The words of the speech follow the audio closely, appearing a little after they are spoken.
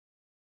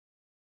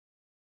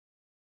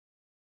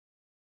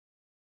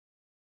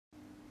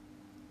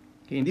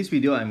Okay, in this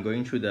video, I'm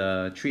going through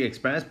the 3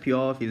 Express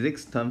Pure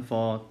Physics Term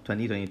 4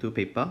 2022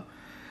 paper.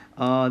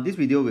 This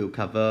video will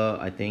cover,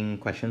 I think,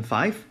 question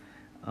 5.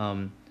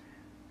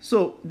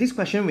 So this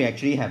question, we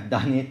actually have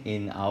done it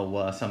in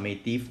our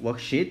summative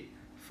worksheet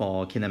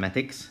for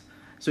kinematics.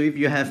 So if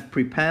you have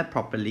prepared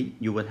properly,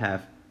 you would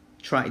have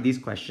tried this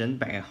question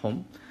back at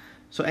home.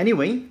 So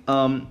anyway,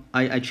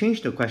 I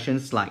changed the question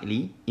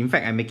slightly. In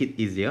fact, I make it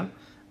easier.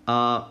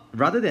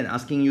 Rather than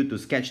asking you to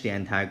sketch the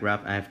entire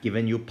graph, I have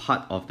given you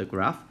part of the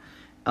graph.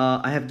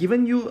 I have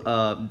given you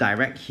a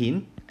direct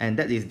hint, and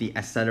that is the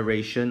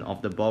acceleration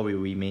of the ball will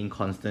remain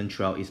constant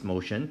throughout its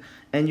motion.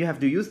 And you have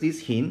to use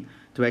this hint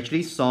to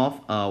actually solve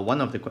one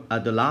of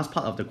the last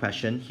part of the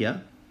question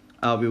here.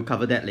 We'll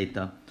cover that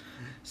later.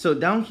 So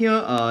down here,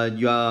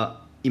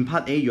 in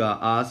part A, you are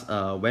asked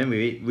when will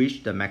it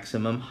reach the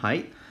maximum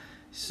height.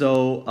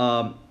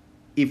 So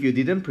if you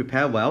didn't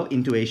prepare well,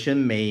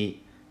 intuition may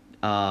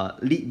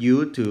lead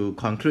you to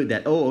conclude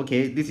that, oh,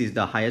 okay, this is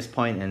the highest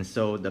point and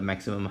so the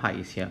maximum height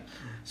is here.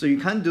 So you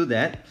can't do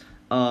that.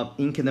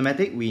 In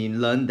kinematic, we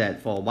learned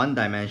that for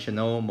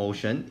one-dimensional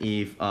motion,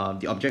 if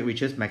the object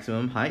reaches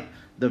maximum height,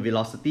 the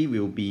velocity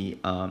will be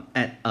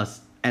at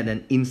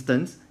an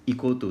instance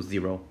equal to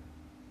 0.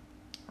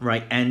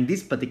 Right, and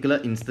this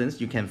particular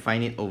instance, you can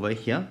find it over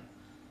here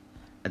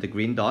at the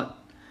green dot.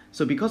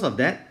 So because of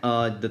that,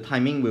 the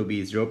timing will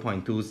be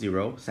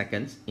 0.20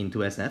 seconds in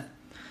 2SF.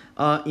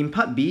 In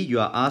part B,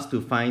 you are asked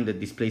to find the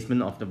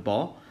displacement of the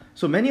ball.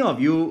 So many of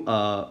you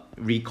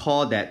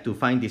recall that to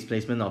find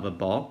displacement of a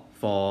ball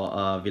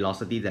for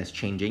velocity that's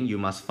changing, you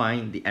must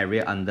find the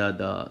area under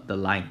the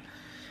line.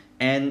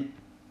 And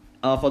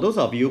for those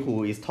of you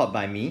who is taught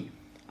by me,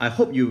 I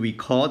hope you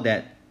recall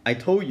that I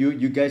told you,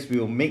 you guys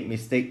will make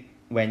mistake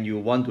when you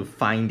want to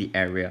find the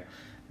area.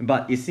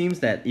 But it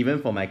seems that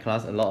even for my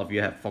class, a lot of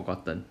you have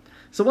forgotten.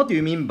 So what do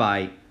you mean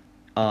by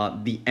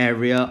the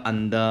area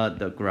under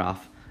the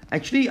graph?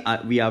 Actually,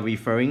 we are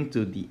referring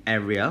to the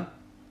area.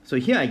 So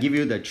here I give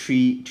you the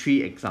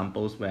three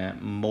examples where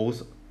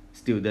most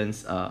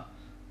students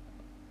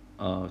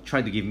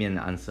try to give me an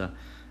answer.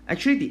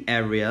 Actually, the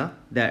area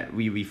that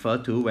we refer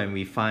to when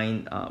we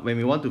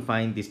want to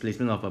find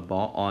displacement of a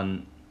ball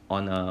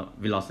on a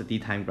velocity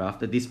time graph,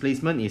 the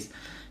displacement is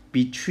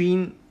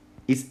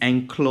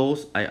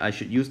enclosed. I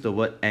should use the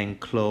word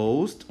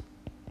enclosed.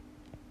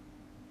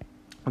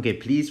 Okay,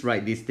 please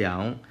write this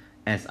down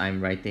as I'm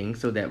writing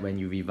so that when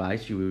you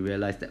revise, you will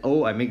realize that,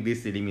 oh, I make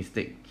this silly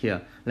mistake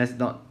here. Let's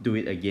not do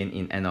it again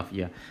in end of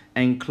year.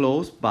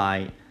 Enclosed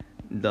by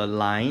the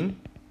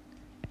line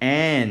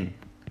and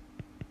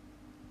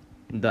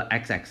the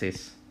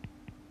x-axis.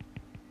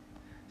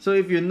 So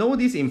if you know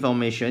this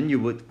information, you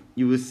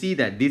will see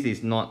that this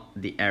is not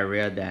the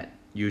area that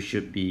you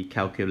should be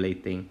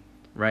calculating,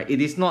 right? It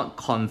is not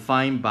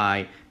confined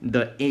by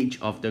the edge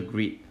of the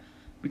grid,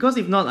 because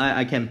if not,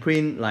 I can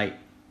print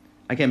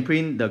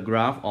the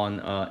graph on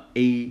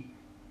a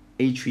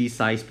A3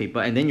 size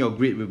paper, and then your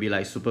grid will be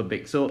like super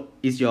big. So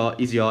is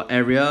your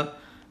area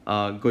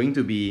going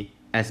to be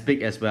as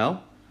big as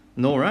well?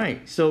 No,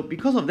 right? So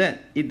because of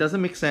that, it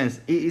doesn't make sense.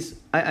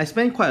 I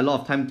spend quite a lot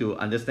of time to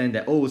understand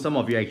that, oh, some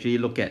of you actually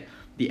look at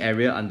the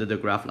area under the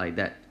graph like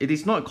that. It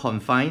is not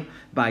confined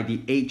by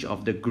the edge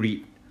of the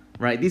grid,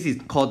 right? This is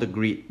called the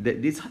grid.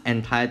 This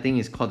entire thing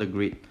is called the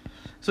grid.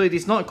 So it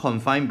is not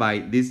confined by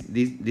this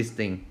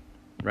thing,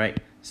 right?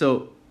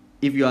 So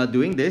if you are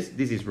doing this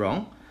is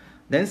wrong.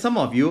 Then some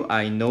of you,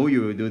 I know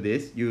you will do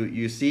this.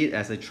 You see it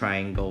as a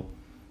triangle,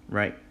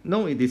 right?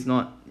 No, it is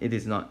not. It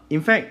is not.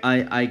 In fact,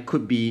 I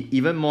could be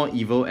even more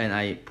evil, and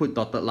I put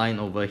dotted line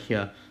over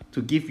here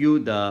to give you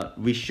the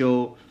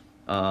visual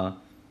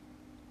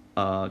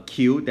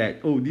cue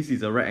that, oh, this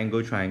is a right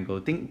angle triangle.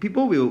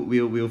 People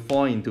will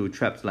fall into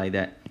traps like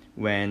that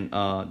when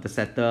the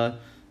setter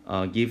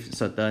gives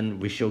certain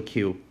visual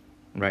cue,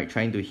 right?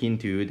 Trying to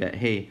hint to you that,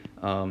 hey,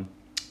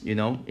 you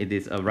know, it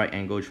is a right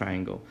angle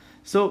triangle.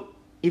 So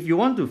if you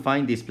want to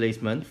find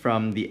displacement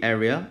from the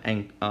area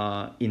and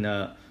in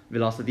a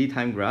velocity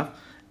time graph,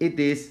 it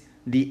is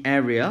the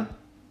area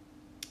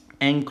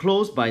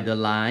enclosed by the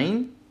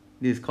line.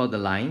 This is called the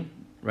line,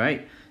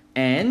 right?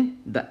 And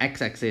the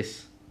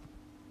x-axis,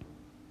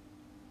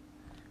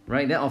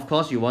 right? Then of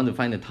course you want to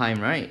find the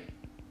time, right?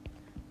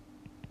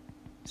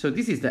 So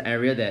this is the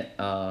area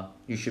that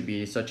you should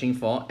be searching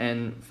for,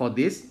 and for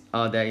this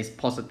there is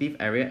positive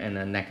area and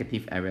a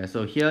negative area.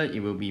 So here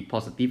it will be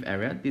positive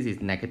area, this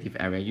is negative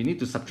area. You need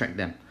to subtract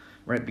them,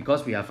 right?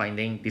 Because we are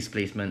finding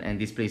displacement, and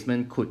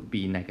displacement could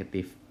be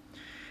negative,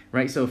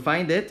 right? So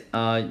find it.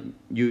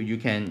 You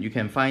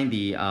can find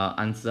the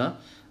answer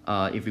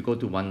if you go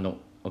to OneNote.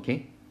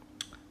 Okay.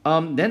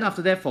 Then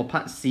after that, for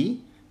part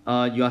C,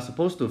 you are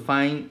supposed to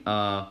find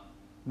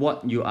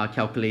what you are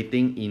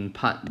calculating in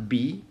part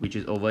B, which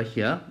is over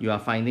here. You are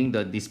finding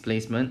the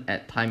displacement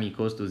at time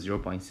equals to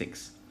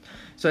 0.6.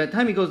 So at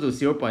time equals to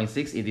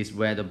 0.6, it is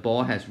where the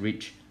ball has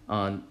reached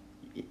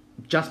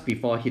just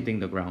before hitting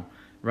the ground,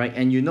 right?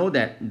 And you know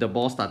that the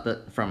ball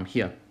started from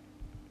here.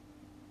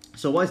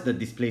 So what is the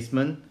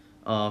displacement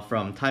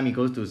from time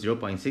equals to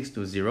 0.6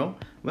 to 0,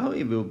 well,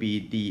 it will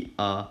be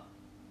the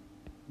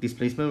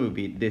displacement will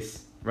be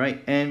this,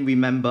 right? And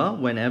remember,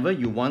 whenever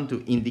you want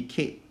to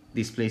indicate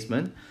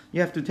displacement,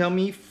 you have to tell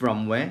me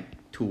from where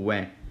to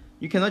where.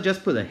 You cannot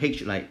just put a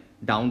h like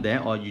down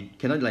there, or you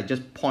cannot like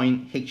just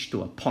point h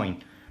to a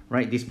point,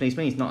 right?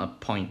 Displacement is not a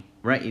point,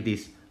 right? It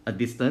is a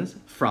distance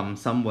from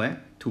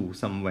somewhere to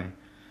somewhere.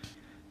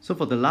 So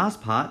for the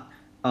last part,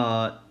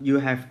 you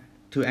have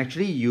to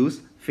actually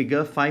use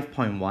figure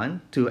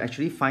 5.1 to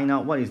actually find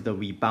out what is the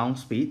rebound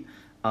speed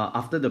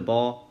after the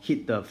ball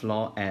hit the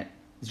floor at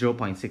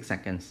 0.6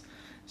 seconds.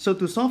 So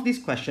to solve this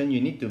question,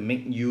 you need to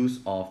make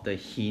use of the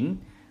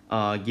hint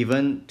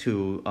given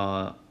to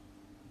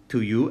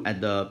you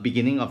at the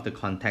beginning of the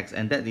context,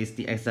 and that is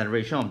the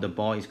acceleration of the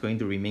ball is going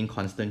to remain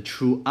constant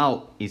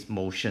throughout its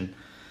motion.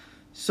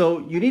 So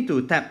you need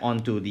to tap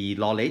onto the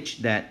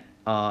knowledge that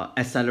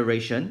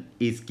acceleration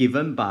is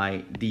given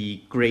by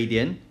the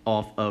gradient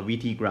of a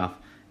VT graph.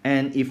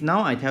 And if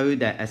now I tell you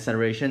that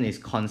acceleration is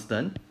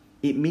constant,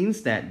 it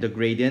means that the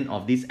gradient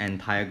of this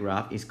entire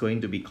graph is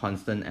going to be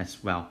constant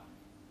as well.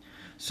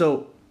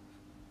 So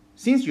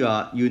since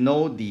you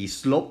know the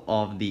slope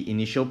of the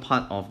initial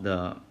part of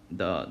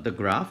the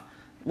graph,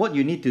 what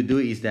you need to do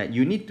is that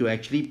you need to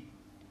actually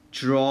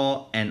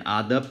draw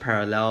another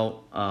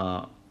parallel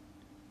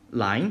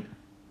line,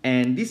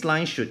 and this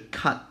line should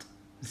cut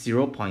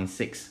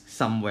 0.6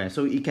 somewhere.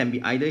 So it can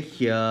be either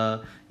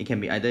here, it can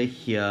be either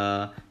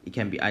here, it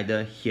can be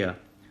either here.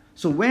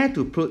 So where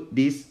to put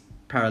this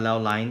parallel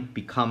line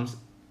becomes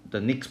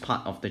the next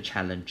part of the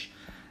challenge.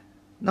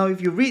 Now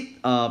if you read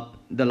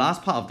the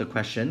last part of the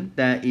question,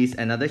 there is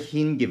another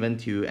hint given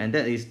to you, and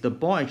that is the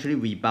ball actually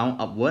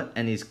rebound upward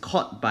and is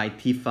caught by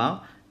P-Phy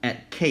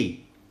at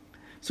K.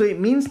 So it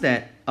means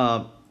that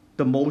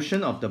the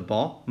motion of the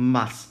ball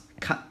must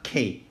cut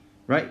K,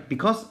 right?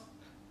 Because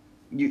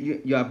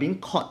you are being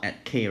caught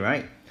at K,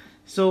 right?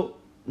 So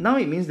now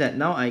it means that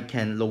now I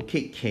can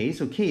locate K.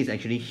 So K is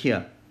actually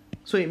here.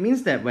 So it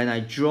means that when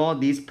I draw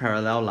this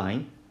parallel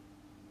line,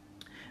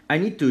 I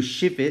need to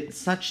shift it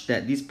such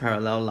that this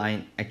parallel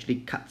line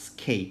actually cuts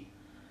K.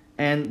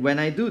 And when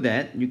I do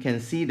that, you can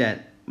see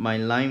that my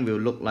line will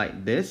look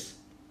like this.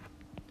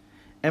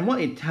 And what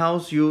it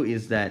tells you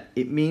is that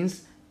it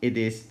means it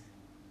is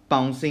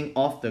bouncing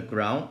off the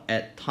ground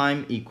at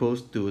time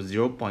equals to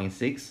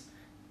 0.6,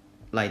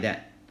 like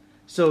that.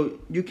 So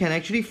you can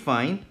actually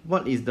find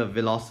what is the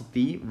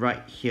velocity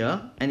right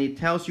here, and it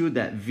tells you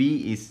that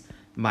v is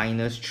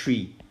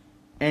 -3.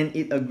 And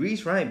it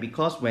agrees, right?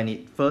 Because when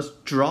it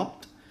first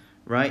dropped,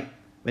 right,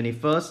 when it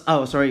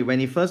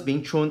first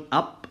being thrown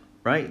up,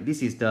 right,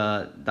 this is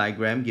the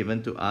diagram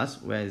given to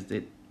us. Where is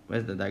it?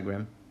 Where's the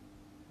diagram?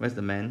 Where's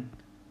the man?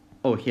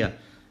 Oh, here,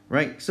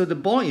 right? So the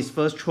ball is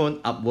first thrown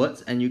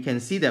upwards, and you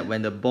can see that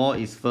when the ball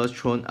is first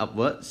thrown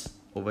upwards,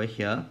 over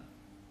here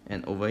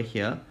and over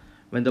here,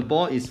 when the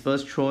ball is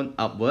first thrown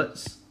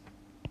upwards,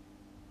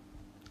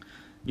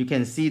 you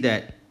can see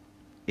that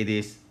it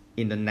is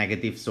in the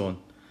negative zone.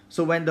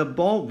 So when the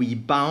ball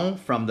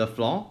rebounds from the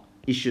floor,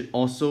 it should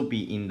also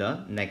be in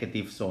the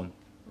negative zone,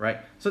 right?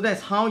 So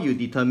that's how you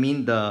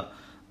determine the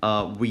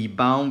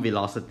rebound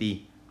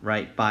velocity,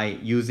 right, by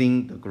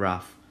using the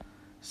graph.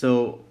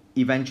 So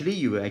eventually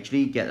you will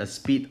actually get a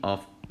speed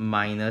of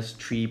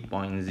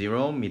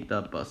 -3.0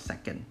 meter per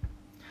second.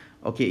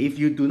 Okay, if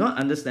you do not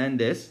understand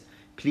this,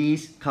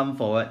 please come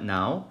forward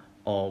now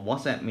or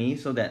WhatsApp me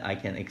so that I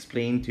can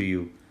explain to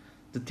you.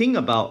 The thing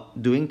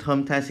about doing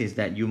term tests is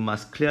that you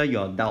must clear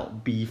your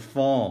doubt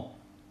before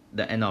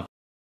the end of